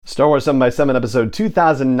Star Wars 7 by 7 episode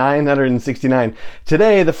 2969.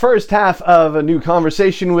 Today, the first half of a new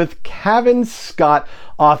conversation with Cavan Scott,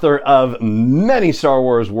 author of many Star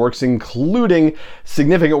Wars works, including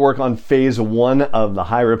significant work on Phase 1 of the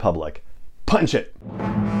High Republic. Punch it!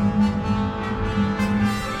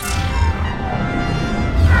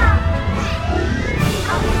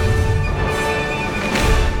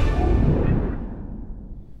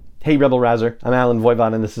 Hey Rebel Rouser, I'm Alan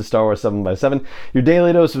Voivod and this is Star Wars 7 by 7, your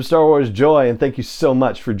daily dose of Star Wars joy, and thank you so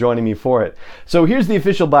much for joining me for it. So here's the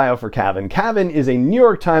official bio for Cavan. Cavan is a New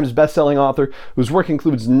York Times best-selling author whose work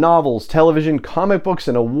includes novels, television, comic books,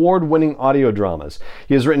 and award-winning audio dramas.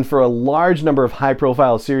 He has written for a large number of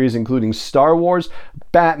high-profile series including Star Wars,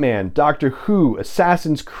 Batman, Doctor Who,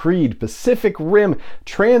 Assassin's Creed, Pacific Rim,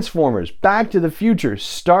 Transformers, Back to the Future,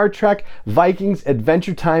 Star Trek, Vikings,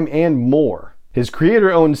 Adventure Time, and more. His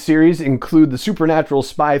creator-owned series include the supernatural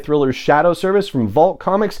spy thriller Shadow Service from Vault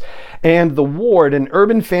Comics and The Ward, an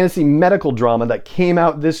urban fantasy medical drama that came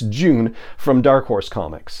out this June from Dark Horse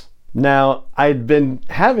Comics. Now, I'd been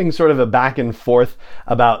having sort of a back and forth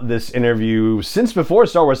about this interview since before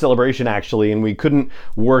Star Wars Celebration, actually, and we couldn't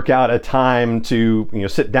work out a time to,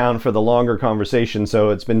 sit down for the longer conversation, so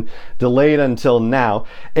it's been delayed until now.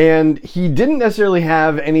 And he didn't necessarily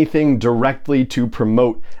have anything directly to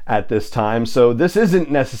promote at this time, so this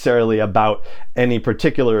isn't necessarily about any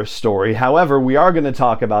particular story. However, we are going to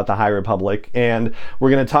talk about the High Republic, and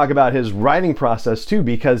we're going to talk about his writing process too,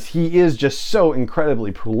 because he is just so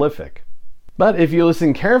incredibly prolific. But if you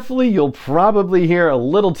listen carefully, you'll probably hear a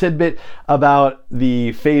little tidbit about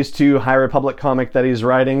the Phase 2 High Republic comic that he's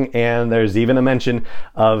writing, and there's even a mention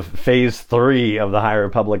of Phase 3 of the High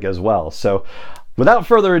Republic as well. So without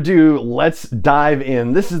further ado, let's dive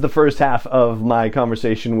in. This is the first half of my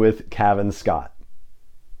conversation with Cavan Scott.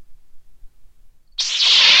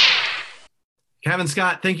 Cavan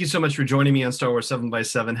Scott, thank you so much for joining me on Star Wars 7 by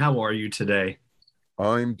 7. How are you today?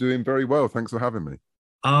 I'm doing very well. Thanks for having me.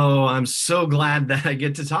 Oh, I'm so glad that I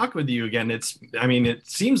get to talk with you again. It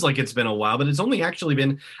seems like it's been a while, but it's only actually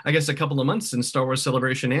been, I guess, a couple of months since Star Wars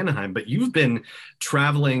Celebration Anaheim. But you've been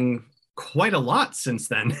traveling quite a lot since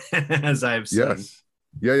then, as I've seen. Yes.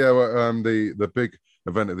 Yeah. Well, the big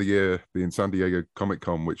event of the year being San Diego Comic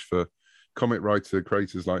Con, which for comic writer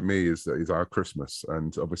creators like me is our Christmas,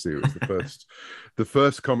 and obviously it was the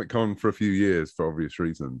first Comic Con for a few years for obvious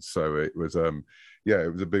reasons. So it was it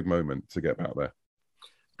was a big moment to get back there.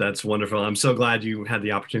 That's wonderful. I'm so glad you had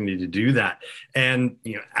the opportunity to do that. And,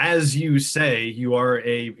 as you say, you are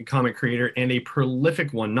a comic creator and a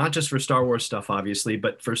prolific one, not just for Star Wars stuff, obviously,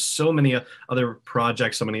 but for so many other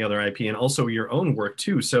projects, so many other IP, and also your own work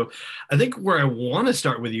too. So I think where I want to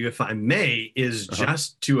start with you, if I may, is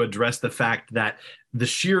just to address the fact that the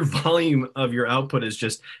sheer volume of your output is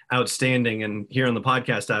just outstanding. And here on the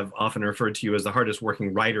podcast, I've often referred to you as the hardest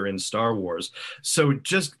working writer in Star Wars. So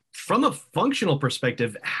just from a functional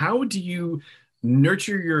perspective, how do you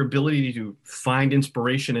nurture your ability to find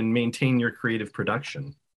inspiration and maintain your creative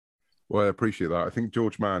production? Well, I appreciate that. I think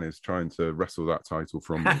George Mann is trying to wrestle that title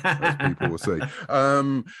from me, as people will say.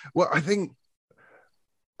 Well, I think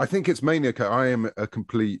it's mainly okay. I am a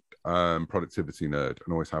complete productivity nerd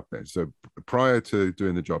and always have been. So prior to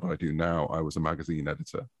doing the job I do now, I was a magazine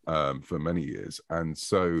editor for many years. And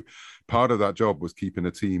so part of that job was keeping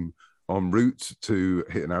a team en route to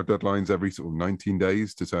hitting our deadlines every sort of 19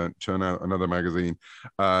 days to churn out another magazine.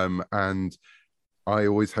 And I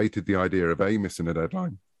always hated the idea of A, missing a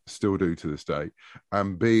deadline, still do to this day,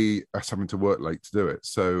 and B, us having to work late to do it.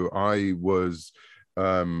 So I was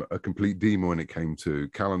a complete demon when it came to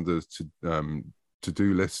calendars,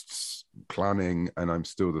 to-do lists, planning, and I'm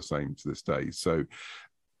still the same to this day. So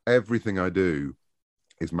everything I do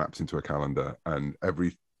is mapped into a calendar, and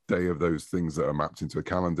every day of those things that are mapped into a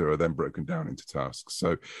calendar are then broken down into tasks.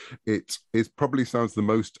 So it probably sounds the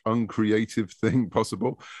most uncreative thing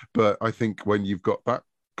possible, but I think when you've got that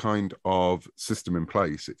kind of system in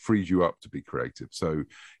place, it frees you up to be creative. So,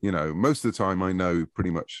 most of the time I know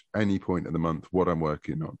pretty much any point of the month what I'm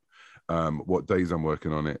working on, what days I'm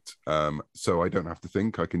working on it. So I don't have to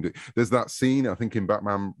think. I can do. There's that scene, I think, in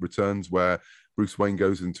Batman Returns where Bruce Wayne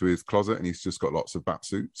goes into his closet and he's just got lots of bat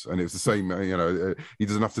suits, and it's the same. He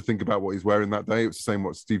doesn't have to think about what he's wearing that day. It's the same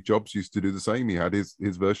what Steve Jobs used to do. The same. He had his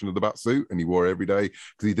version of the bat suit, and he wore it every day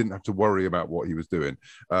because he didn't have to worry about what he was doing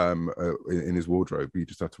in his wardrobe. He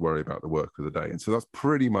just had to worry about the work of the day. And so that's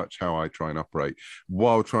pretty much how I try and operate,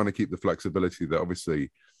 while trying to keep the flexibility that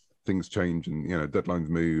obviously things change and deadlines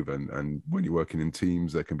move, and when you're working in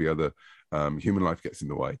teams, there can be other human life gets in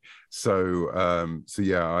the way. So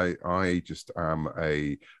yeah, I just am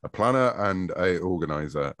a planner and a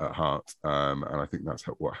organizer at heart, and I think that's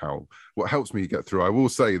what helps me get through. I will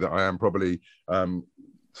say that I am probably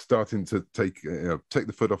starting to take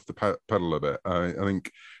the foot off the pedal a bit. I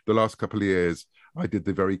think the last couple of years I did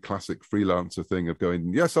the very classic freelancer thing of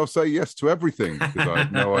going, yes, I'll say yes to everything because I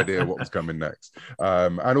had no idea what was coming next.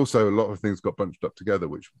 And also a lot of things got bunched up together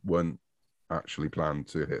which weren't actually planned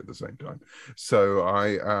to hit at the same time. So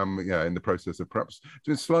I am in the process of perhaps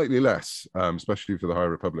doing slightly less, especially for the High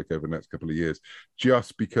Republic over the next couple of years,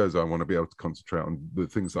 just because I want to be able to concentrate on the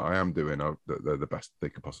things that I am doing that they're the best they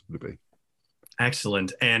could possibly be.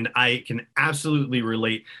 Excellent. And I can absolutely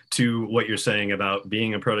relate to what you're saying about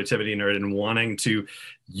being a productivity nerd and wanting to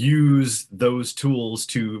use those tools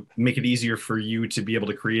to make it easier for you to be able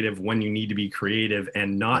to creative when you need to be creative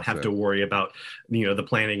and not have to worry about, the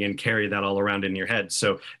planning and carry that all around in your head.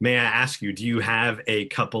 So may I ask you, do you have a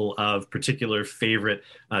couple of particular favorite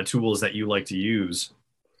tools that you like to use?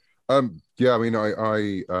 Yeah, I mean,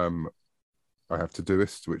 I have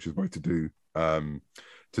Todoist, which is my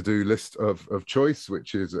to-do list of choice,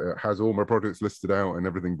 which is has all my projects listed out and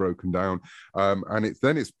everything broken down, and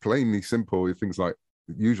it's plainly simple. Things like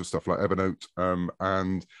usual stuff like Evernote,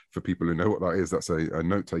 and for people who know what that is, that's a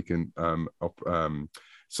note-taking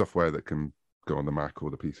software that can go on the Mac or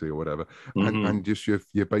the PC or whatever, and just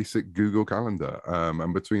your basic Google Calendar,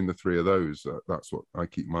 and between the three of those, that's what I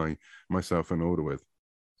keep myself in order with.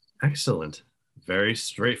 Excellent. Very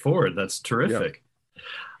straightforward. That's terrific. Yeah.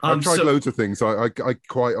 I've tried loads of things. I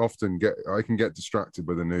quite often can get distracted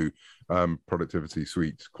with a new productivity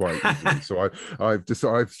suite quite easily. So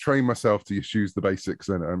I've trained myself to just use the basics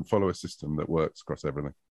and follow a system that works across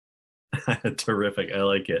everything. Terrific. I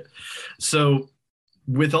like it. So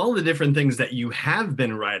with all the different things that you have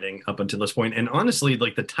been writing up until this point, and honestly,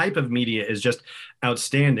 like the type of media is just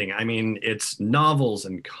outstanding. I mean, it's novels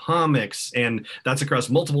and comics, and that's across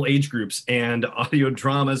multiple age groups, and audio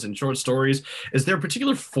dramas and short stories. Is there a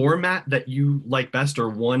particular format that you like best, or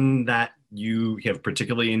one that you have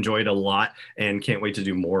particularly enjoyed a lot and can't wait to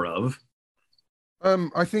do more of?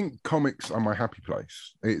 I think comics are my happy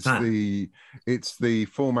place. It's the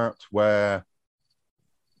format where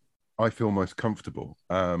I feel most comfortable,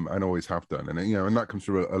 and always have done, and that comes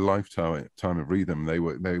through a lifetime of reading. They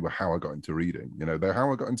were how I got into reading. They're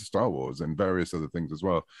how I got into Star Wars and various other things as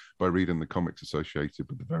well, by reading the comics associated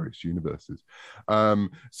with the various universes.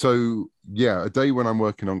 So yeah, a day when I'm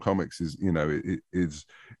working on comics is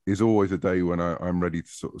always a day when I'm ready to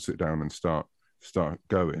sort of sit down and start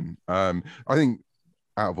going. I think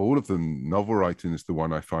out of all of them, novel writing is the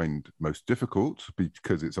one I find most difficult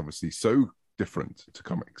because it's obviously so different to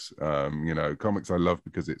comics. Comics I love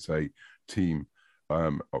because it's a team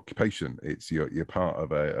occupation. It's you're part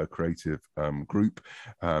of a creative group.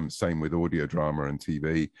 Same with audio drama and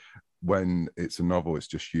TV. When it's a novel, it's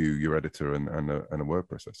just you, your editor, and a word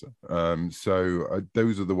processor. So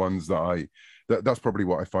those are the ones that's probably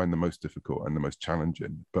what I find the most difficult and the most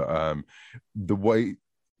challenging. But the way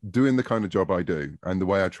doing the kind of job I do, and the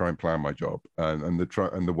way I try and plan my job, and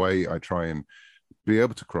the way I try and be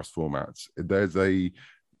able to cross formats, there's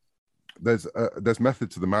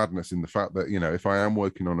method to the madness in the fact that if I am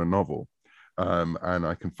working on a novel, and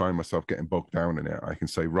I can find myself getting bogged down in it, I can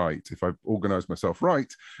say, right, if I've organized myself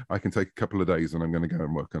right, I can take a couple of days and I'm going to go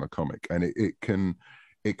and work on a comic, and it can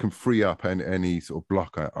free up any sort of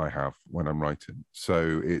block I have when I'm writing.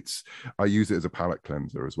 So I use it as a palate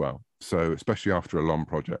cleanser as well. So especially after a long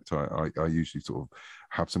project, I usually sort of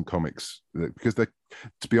have some comics because to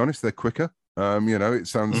be honest, they're quicker. It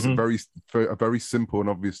sounds a very simple and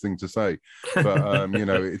obvious thing to say, but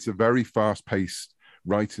it's a very fast-paced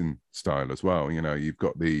writing style as well. You've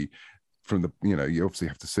got you obviously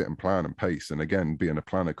have to sit and plan and pace. And again, being a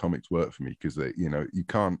planner, comics work for me because you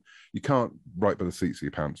can't write by the seats of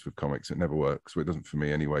your pants with comics. It never works. Well, it doesn't for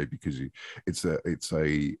me anyway, because it's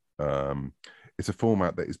a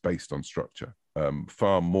format that is based on structure,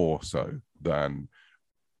 far more so than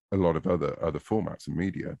a lot of other formats and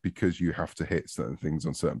media, because you have to hit certain things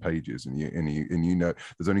on certain pages, and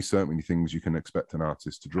there's only so many things you can expect an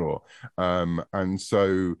artist to draw, and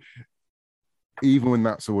so even when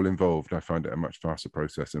that's all involved, I find it a much faster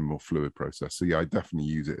process and more fluid process. So yeah, I definitely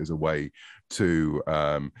use it as a way to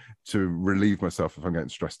relieve myself if I'm getting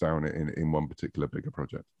stressed down in one particular bigger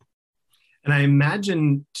project. And I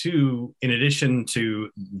imagine, too, in addition to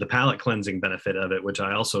the palate cleansing benefit of it, which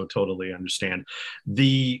I also totally understand,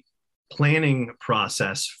 the planning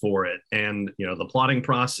process for it and the plotting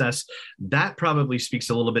process, that probably speaks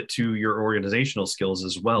a little bit to your organizational skills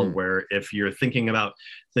as well, where if you're thinking about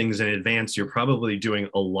things in advance, you're probably doing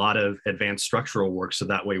a lot of advanced structural work, so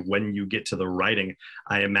that way when you get to the writing,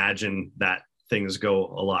 I imagine that things go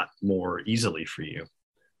a lot more easily for you.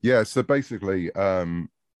 Yeah, so basically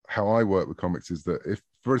how I work with comics is that if,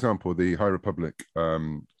 for example, the High Republic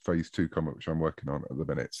phase 2 comic, which I'm working on at the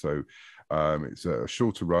minute, so it's a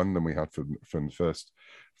shorter run than we had from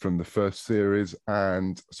the first series,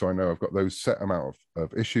 and so I know I've got those set amount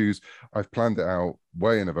of issues. I've planned it out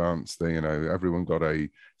way in advance. Everyone got a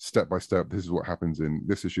step by step. This is what happens in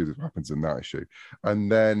this issue. This is what happens in that issue,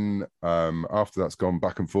 and then after that's gone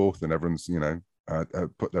back and forth, and everyone's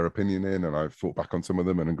put their opinion in, and I've fought back on some of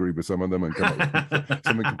them and agreed with some of them and come up with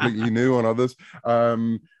something completely new on others.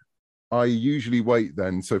 I usually wait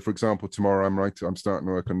then. So, for example, tomorrow I'm starting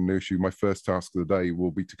to work on a new issue. My first task of the day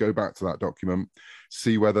will be to go back to that document,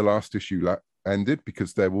 see where the last issue ended,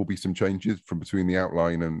 because there will be some changes from between the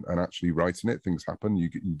outline and actually writing it. Things happen. You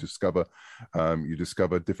discover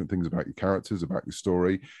different things about your characters, about your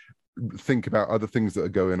story. Think about other things that are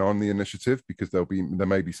going on in the initiative, because there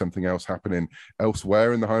may be something else happening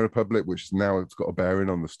elsewhere in the High Republic, which now it's got a bearing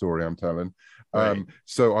on the story I'm telling. Right.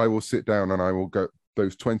 So I will sit down and I will go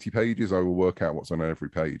those 20 pages. I will work out what's on every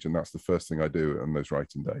page, and that's the first thing I do on those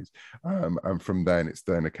writing days. And from then, it's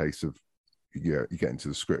then a case of you get into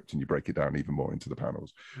the script and you break it down even more into the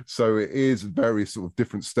panels. So it is very sort of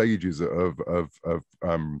different stages of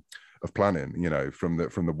planning, from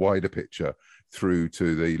the wider picture through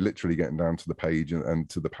to the literally getting down to the page and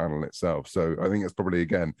to the panel itself. So I think it's probably,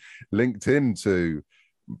 again, linked into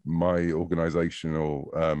my organizational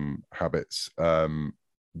habits.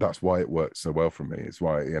 That's why it works so well for me. It's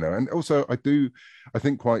why, and also I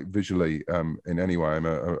think quite visually in any way. I'm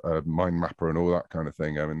a mind mapper and all that kind of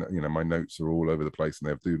thing. I mean, my notes are all over the place and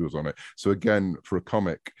they have doodles on it. So again, for a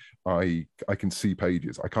comic, I can see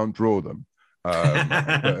pages. I can't draw them.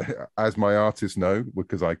 But as my artists know,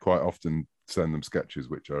 because I quite often send them sketches,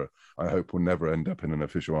 which I hope will never end up in an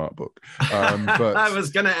official art book. But I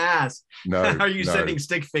was gonna ask, no, are you sending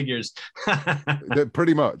stick figures?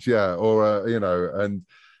 Pretty much, yeah. Or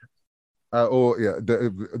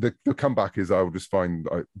the comeback is I will just find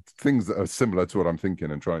things that are similar to what I'm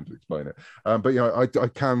thinking and trying to explain it. But I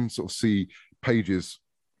can sort of see pages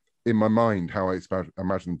in my mind how I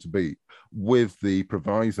imagine them to be, with the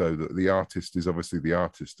proviso that the artist is obviously the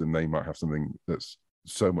artist, and they might have something that's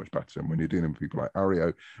so much better. And when you're dealing with people like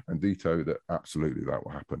Ario and Dito, that absolutely that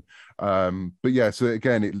will happen. But yeah, so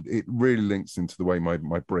again, it really links into the way my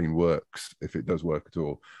brain works, if it does work at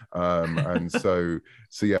all. And so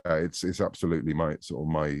yeah, it's absolutely my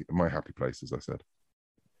happy place, as I said.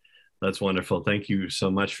 That's wonderful. Thank you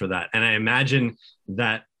so much for that. And I imagine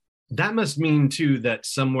that must mean too that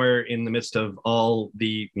somewhere in the midst of all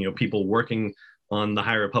the people working on the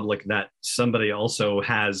High Republic, that somebody also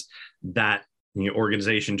has that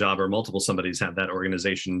organization job, or multiple somebodies have that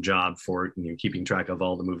organization job for keeping track of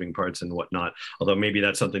all the moving parts and whatnot. Although maybe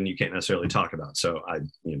that's something you can't necessarily talk about. So I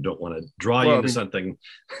don't want to draw you into something.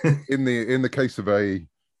 in the case of a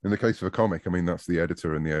comic, I mean, that's the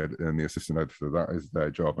editor and the assistant editor. That is their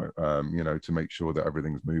job, to make sure that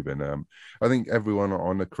everything's moving. I think everyone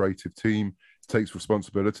on a creative team takes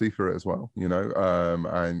responsibility for it as well, and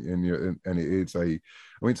it is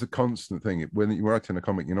it's a constant thing. When you're writing a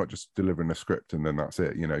comic, you're not just delivering a script and then that's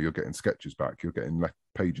it. You're getting sketches back, you're getting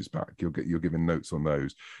pages back, you're giving notes on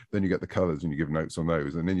those, then you get the colors and you give notes on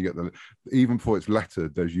those, and then you get even before it's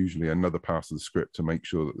lettered, there's usually another pass of the script to make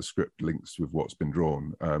sure that the script links with what's been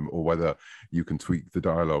drawn, or whether you can tweak the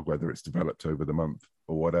dialogue, whether it's developed over the month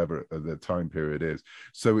or whatever the time period is.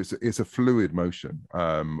 So it's a fluid motion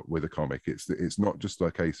with a comic. It's not just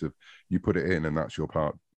a case of you put it in and that's your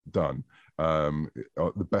part done.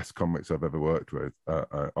 The best comics I've ever worked with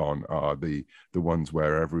on are the ones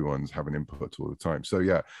where everyone's having input all the time. So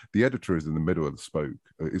yeah, the editor is in the middle of the spoke,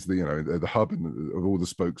 is the hub of all the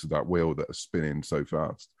spokes of that wheel that are spinning so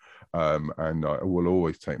fast. And I will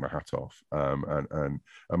always take my hat off. And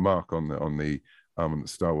Mark on the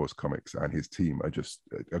Star Wars comics and his team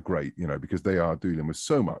are great, because they are dealing with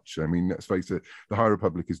so much. I mean, let's face it, the High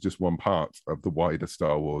Republic is just one part of the wider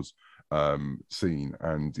Star Wars scene,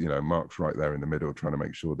 and Mark's right there in the middle, trying to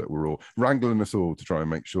make sure that we're all wrangling us all to try and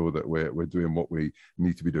make sure that we're doing what we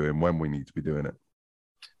need to be doing when we need to be doing it.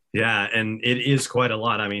 Yeah, and it is quite a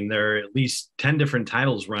lot. I mean, there are at least 10 different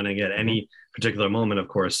titles running at any particular moment. Of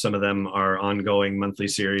course, some of them are ongoing monthly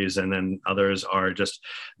series, and then others are just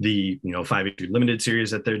the 5-issue limited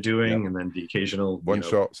series that they're doing, and then the occasional one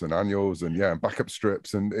shots and annuals and backup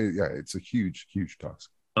strips, and it's a huge task.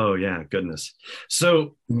 Oh yeah, goodness.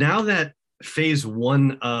 So now that phase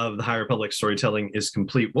one of the High Republic storytelling is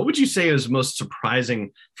complete, what would you say is most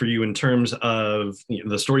surprising for you in terms of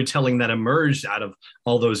the storytelling that emerged out of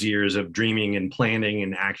all those years of dreaming and planning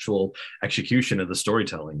and actual execution of the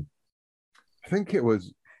storytelling? I think it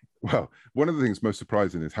was, well, one of the things most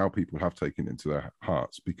surprising is how people have taken it into their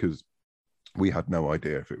hearts, because we had no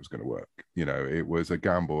idea if it was going to work. It was a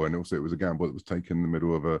gamble, and also it was a gamble that was taken in the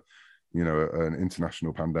middle of an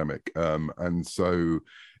international pandemic. And so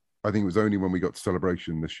I think it was only when we got to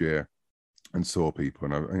Celebration this year and saw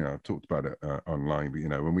people, and I've talked about it online,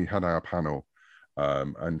 but when we had our panel,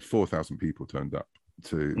 and 4,000 people turned up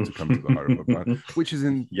to come to the High Republic, which is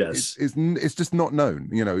yes, it's just not known.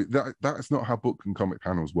 That's not how book and comic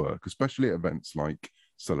panels work, especially at events like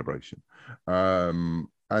Celebration.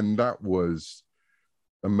 And that was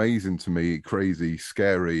amazing to me, crazy,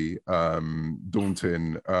 scary,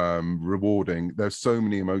 daunting, rewarding. There's so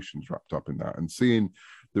many emotions wrapped up in that, and seeing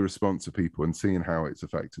the response of people and seeing how it's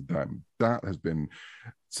affected them, that has been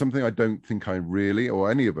something I don't think I really, or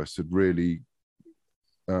any of us, had really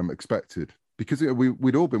expected, because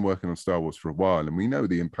we'd all been working on Star Wars for a while, and we know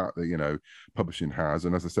the impact that publishing has.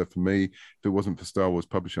 And as I said, for me, if it wasn't for Star Wars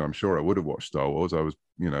publishing, I'm sure I would have watched Star Wars. I was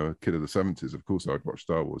a kid of the 70s, of course I'd watch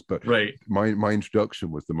Star Wars, but right, my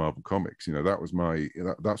introduction was the Marvel comics. That was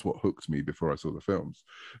that's what hooked me before I saw the films.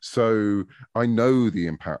 So I know the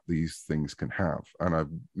impact these things can have, and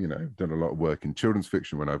I've done a lot of work in children's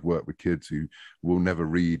fiction when I've worked with kids who will never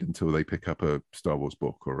read until they pick up a Star Wars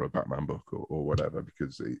book or a Batman book or whatever,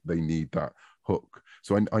 because they need that hook.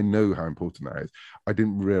 So I know how important that is. I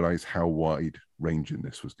didn't realize how wide ranging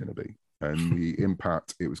this was going to be, and the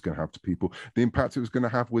impact it was going to have to people, the impact it was going to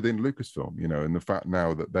have within Lucasfilm, and the fact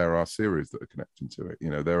now that there are series that are connecting to it,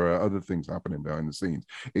 there are other things happening behind the scenes.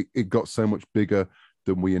 It got so much bigger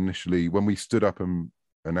than we initially, when we stood up and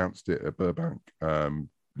announced it at Burbank,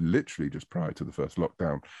 literally just prior to the first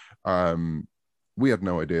lockdown. We had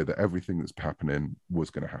no idea that everything that's happening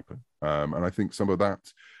was going to happen. And I think some of that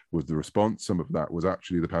was the response. Some of that was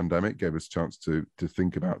actually the pandemic gave us a chance to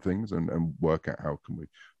think about things and work out how can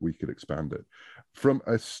we could expand it. From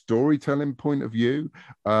a storytelling point of view,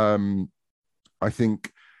 I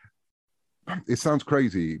think it sounds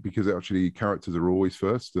crazy, because actually characters are always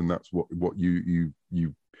first, and that's what you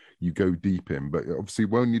go deep in. But obviously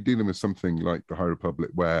when you're dealing with something like the High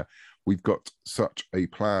Republic, where we've got such a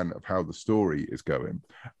plan of how the story is going,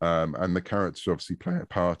 and the characters obviously play a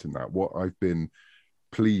part in that, what I've been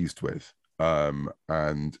pleased with,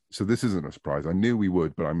 and so this isn't a surprise, I knew we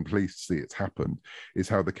would, but I'm pleased to see it's happened, is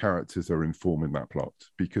how the characters are informing that plot,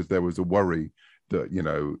 because there was a worry that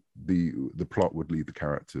the plot would lead the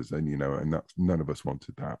characters, and and that's, none of us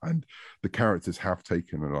wanted that. And the characters have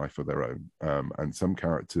taken a life of their own, and some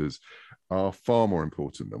characters are far more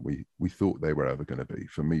important than we thought they were ever going to be.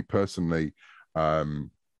 For me personally,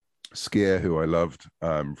 Skier, who I loved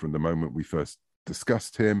from the moment we first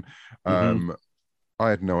discussed him, I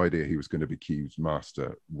had no idea he was going to be Kyve's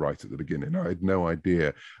master right at the beginning. I had no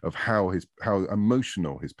idea of how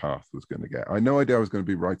emotional his path was going to get. I had no idea I was going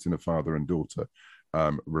to be writing a father and daughter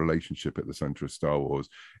relationship at the center of Star Wars.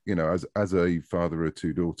 As a father of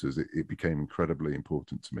two daughters, it became incredibly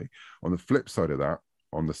important to me. On the flip side of that,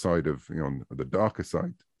 on the side of, on the darker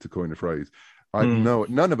side, to coin a phrase,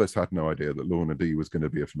 none of us had no idea that Lorna Dee was going to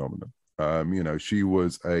be a phenomenon. She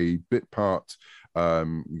was a bit part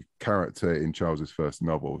character in Charles's first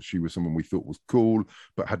novel. She was someone we thought was cool,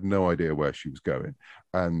 but had no idea where she was going.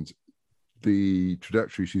 And the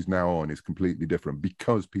trajectory she's now on is completely different,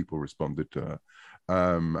 because people responded to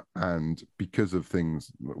her. And because of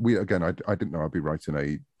things, I didn't know I'd be writing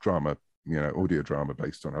a drama, audio drama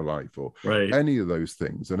based on her life, or any of those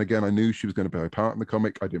things. And again, I knew she was going to be a part in the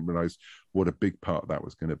comic. I didn't realize what a big part that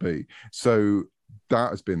was going to be. So that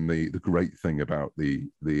has been the great thing about the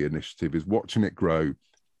initiative, is watching it grow,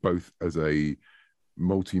 both as a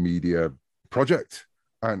multimedia project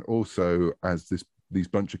and also as these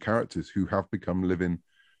bunch of characters who have become living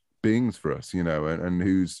beings for us, and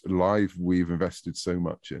whose life we've invested so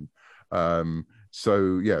much in.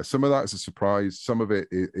 So yeah, some of that is a surprise, some of it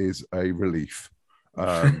is a relief,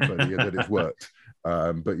 but yeah, that it's worked.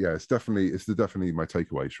 But yeah, it's definitely my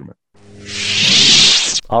takeaways from it.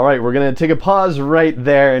 All right, we're going to take a pause right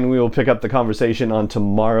there, and we will pick up the conversation on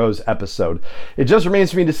tomorrow's episode. It just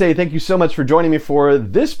remains for me to say thank you so much for joining me for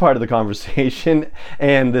this part of the conversation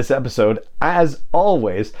and this episode, as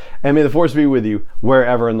always, and may the Force be with you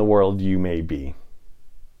wherever in the world you may be.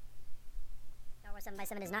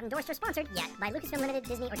 7x7 is not endorsed or sponsored yet by Lucasfilm Limited,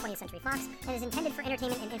 Disney, or 20th Century Fox, and is intended for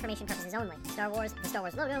entertainment and information purposes only. Star Wars, the Star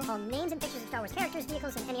Wars logo, all names and pictures of Star Wars characters,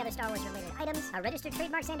 vehicles, and any other Star Wars related items are registered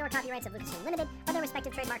trademarks and/or copyrights of Lucasfilm Limited, or their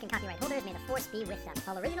respective trademark and copyright holders. May the force be with them.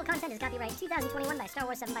 All original content is copyright 2021 by Star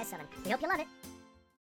Wars 7x7. We hope you love it.